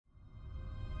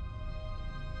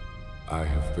I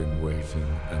have been waiting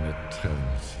an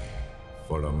eternity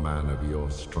for a man of your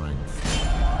strength.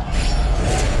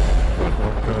 But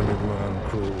what kind of man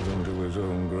crawls into his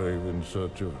own grave in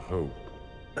search of hope?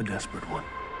 A desperate one.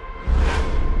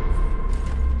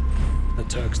 The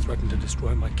Turks threaten to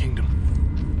destroy my kingdom.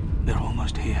 They're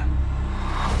almost here.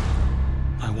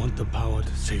 I want the power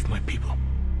to save my people.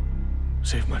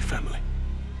 Save my family.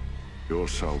 Your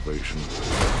salvation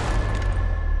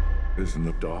is in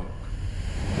the dark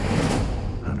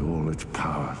and all its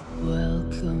power.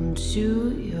 Welcome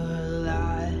to your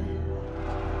life.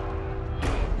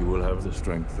 You will have the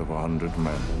strength of 100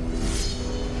 men.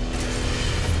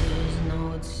 There's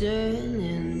no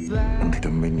turning back. And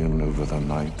dominion over the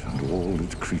night and all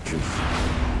its creatures.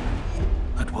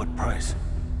 At what price?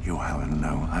 You have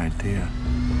no idea.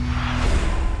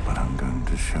 But I'm going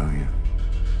to show you.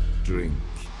 Drink.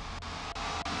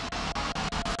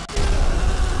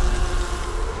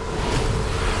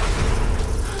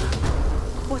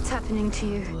 What's happening to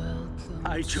you?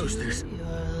 I chose this.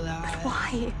 But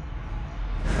why?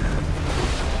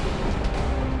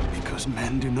 Because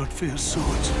men do not fear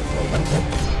swords.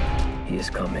 He is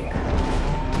coming.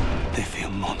 They fear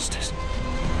monsters.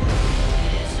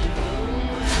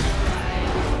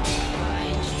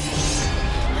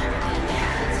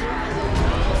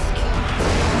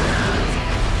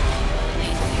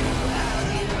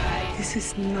 This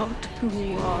is not who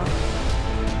you are.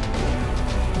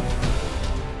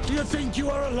 Do you think you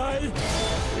are alive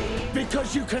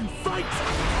because you can fight?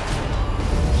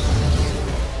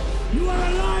 You are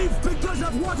alive because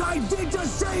of what I did to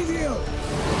save you!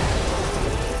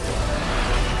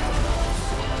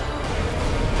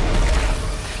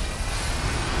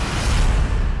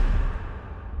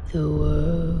 The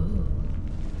world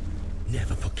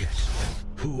Never forget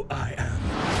who I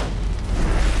am.